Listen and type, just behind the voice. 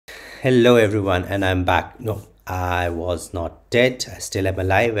Hello, everyone, and I'm back. No, I was not dead. I still am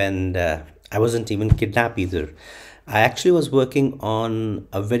alive, and I wasn't even kidnapped either. I actually was working on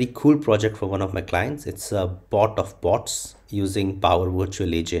a very cool project for one of my clients. It's a bot of bots using Power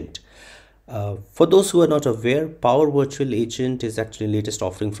Virtual Agent. For those who are not aware, Power Virtual Agent is actually the latest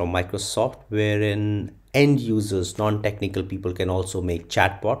offering from Microsoft, wherein end users, non-technical people, can also make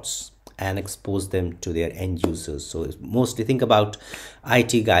chatbots and expose them to their end users. So mostly think about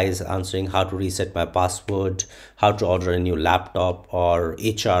IT guys answering how to reset my password, how to order a new laptop, or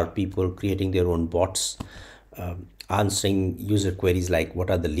HR people creating their own bots, answering user queries like what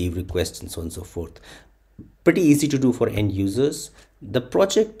are the leave requests and so on and so forth. Pretty easy to do for end users. The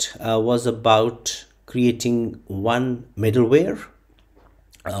project was about creating one middleware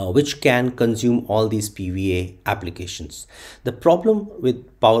which can consume all these PVA applications. The problem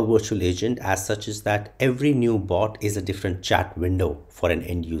with Power Virtual Agent as such is that every new bot is a different chat window for an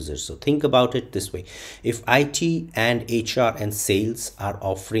end user. So think about it this way. If IT and HR and sales are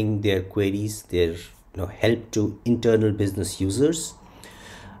offering their queries, their help to internal business users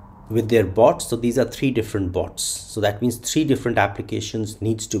with their bots, so these are three different bots, so that means three different applications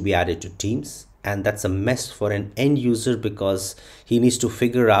needs to be added to Teams, and that's a mess for an end user because he needs to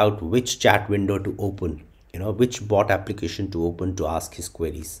figure out which chat window to open, which bot application to open to ask his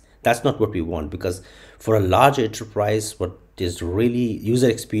queries. That's not what we want, because for a large enterprise what is really user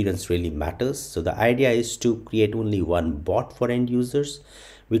experience really matters. So the idea is to create only one bot for end users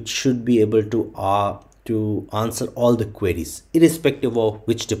which should be able to answer all the queries irrespective of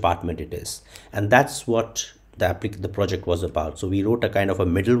which department it is, and that's what the project was about. So we wrote a kind of a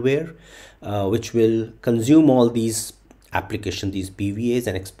middleware which will consume all these applications, these PVAs,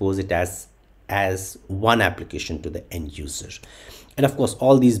 and expose it as one application to the end user. And of course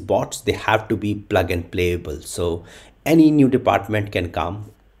all these bots, they have to be plug and playable, so any new department can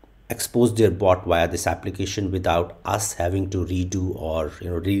come expose their bot via this application without us having to redo or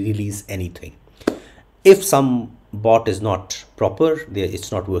re-release anything. If some bot is not proper,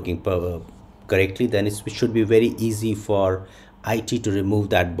 it's not working correctly, then it should be very easy for IT to remove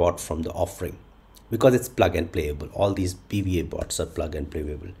that bot from the offering because it's plug and playable. All these PVA bots are plug and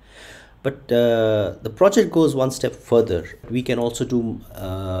playable. But the project goes one step further. We can also do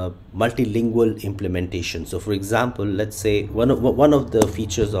multilingual implementation. So for example, let's say one of the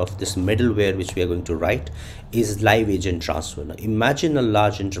features of this middleware which we are going to write is live agent transfer. Now imagine a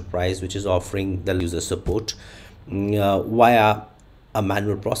large enterprise which is offering the user support via a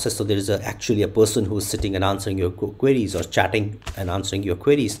manual process. So there is actually a person who is sitting and answering your queries, or chatting and answering your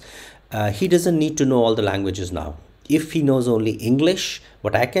queries. He doesn't need to know all the languages now. If he knows only English,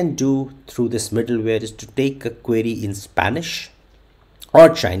 what I can do through this middleware is to take a query in Spanish or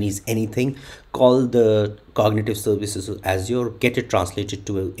Chinese, anything, call the cognitive services of Azure, get it translated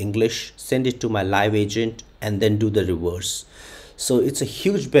to English, send it to my live agent, and then do the reverse. So it's a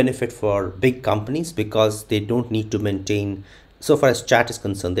huge benefit for big companies because they don't need to maintain, so far as chat is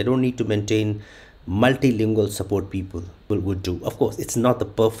concerned, they don't need to maintain multilingual support people would do. Of course, it's not the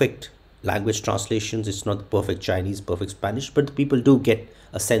perfect language translations, it's not the perfect Chinese, perfect Spanish, but people do get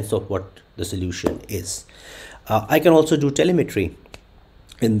a sense of what the solution is. I can also do telemetry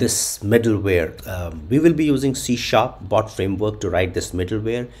in this middleware. We will be using C# bot framework to write this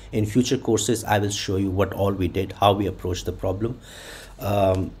middleware. In future courses I will show you what all we did, how we approached the problem,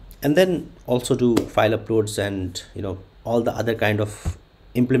 and then also do file uploads and all the other kind of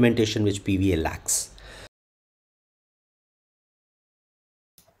implementation which PVA lacks.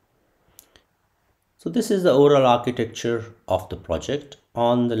 So this is the overall architecture of the project.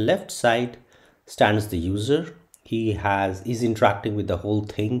 On the left side stands the user. He's interacting with the whole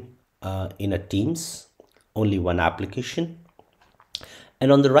thing in a Teams, only one application.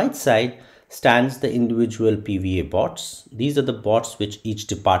 And on the right side stands the individual PVA bots. These are the bots which each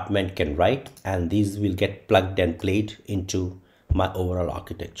department can write, and these will get plugged and played into my overall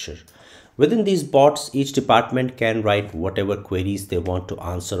architecture. Within these bots, each department can write whatever queries they want to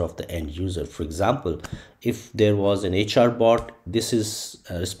answer of the end user. For example, if there was an HR bot, this is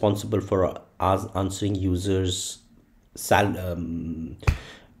responsible for answering users'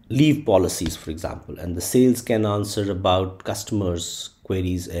 leave policies, for example, and the sales can answer about customers'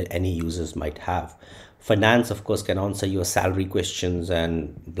 queries any users might have. Finance, of course, can answer your salary questions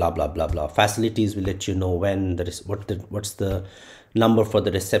and blah blah blah blah. Facilities will let you know when what's the number for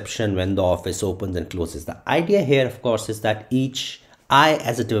the reception when the office opens and closes. The idea here, of course, is that I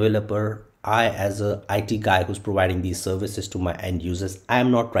as a developer, I as a IT guy who's providing these services to my end users, I am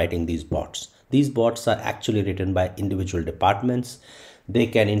not writing these bots. These bots are actually written by individual departments. They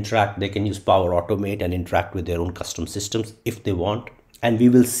can interact, they can use Power Automate and interact with their own custom systems if they want. And we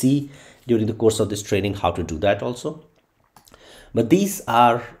will see during the course of this training how to do that also. But these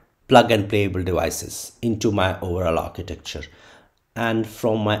are plug and playable devices into my overall architecture. And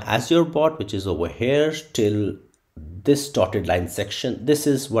from my Azure bot, which is over here, till this dotted line section, this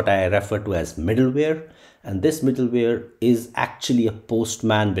is what I refer to as middleware. And this middleware is actually a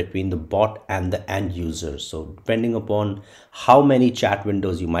postman between the bot and the end user. So depending upon how many chat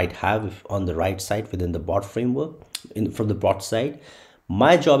windows you might have on the right side within the bot framework, from the bot side,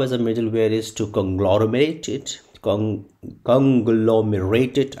 my job as a middleware is to conglomerate it.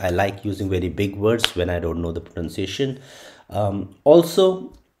 Conglomerate it. I like using very big words when I don't know the pronunciation.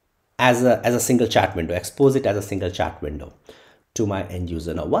 Also, as a single chat window, expose it as a single chat window to my end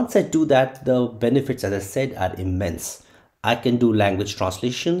user. Now, once I do that, the benefits, as I said, are immense. I can do language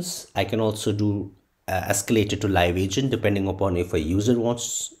translations. I can also do escalate it to live agent, depending upon if a user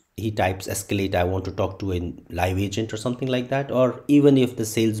wants, he types escalate, I want to talk to a live agent or something like that. Or even if the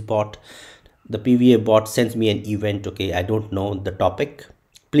sales bot, the PVA bot sends me an event, okay, I don't know the topic,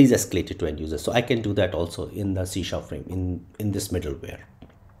 please escalate it to end user. So I can do that also in the C# frame, in this middleware.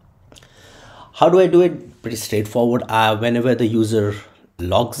 How do I do it? Pretty straightforward. Whenever the user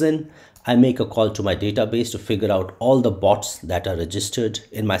logs in, I make a call to my database to figure out all the bots that are registered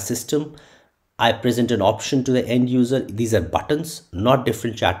in my system. I present an option to the end user. These are buttons, not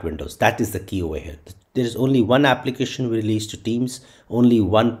different chat windows. That is the key over here. There is only one application released to Teams, only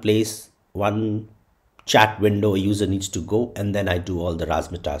one place, one chat window a user needs to go, and then I do all the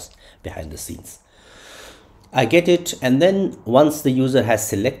razzmatazz behind the scenes. I get it, and then once the user has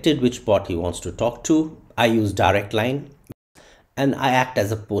selected which bot he wants to talk to, I use direct line, and I act as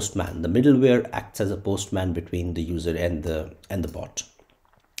a postman. The middleware acts as a postman between the user and the bot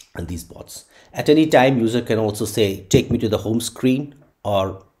and these bots. At any time, user can also say, take me to the home screen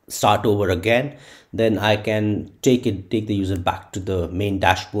or start over again. Then I can take the user back to the main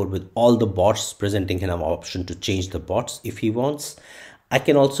dashboard with all the bots, presenting him an option to change the bots if he wants. I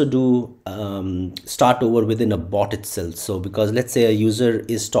can also do start over within a bot itself. So because let's say a user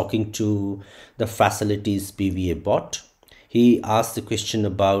is talking to the facilities PVA bot, he asks the question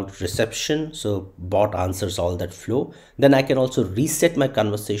about reception, so bot answers all that flow. Then I can also reset my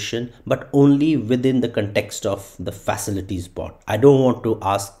conversation, but only within the context of the facilities bot. I don't want to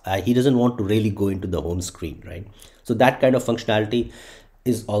ask, he doesn't want to really go into the home screen, right? So that kind of functionality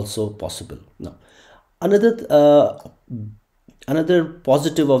is also possible. Now, another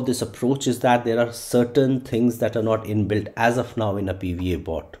positive of this approach is that there are certain things that are not inbuilt as of now in a PVA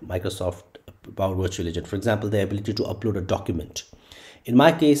bot, Microsoft Power Virtual Agent. For example, the ability to upload a document. In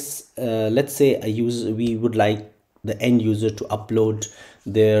my case, let's say we would like the end user to upload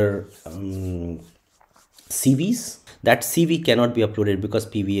their CVs. That CV cannot be uploaded because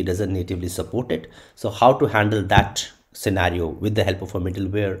PVA doesn't natively support it. So how to handle that scenario with the help of a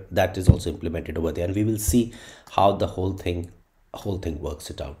middleware, that is also implemented over there, and we will see how the whole thing works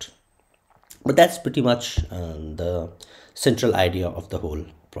it out. But that's pretty much the central idea of the whole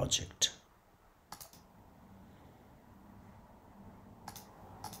project.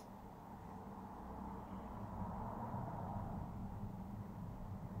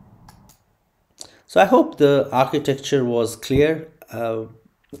 So I hope the architecture was clear. A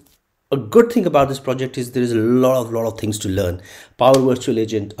good thing about this project is there is a lot of things to learn. Power Virtual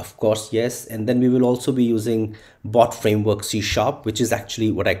Agent, of course, yes. And then we will also be using Bot Framework C#, which is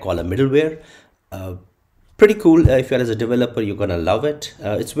actually what I call a middleware. Pretty cool. If you're as a developer, you're gonna love it.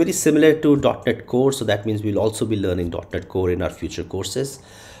 It's very similar to .NET Core, so that means we'll also be learning .NET Core in our future courses.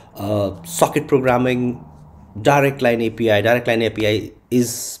 Socket programming, direct line API. Direct line API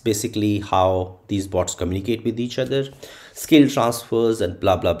is basically how these bots communicate with each other, skill transfers, and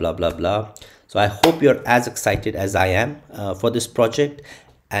blah blah blah blah blah. So I hope you're as excited as I am for this project,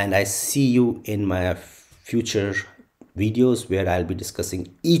 and I see you in my future videos where I'll be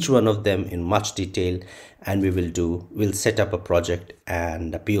discussing each one of them in much detail, and we'll set up a project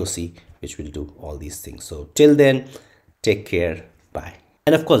and a POC which will do all these things. So till then, take care, bye.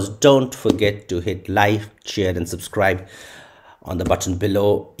 And of course, don't forget to hit like, share, and subscribe on the button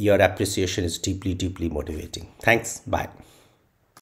below. Your appreciation is deeply motivating. Thanks. Bye.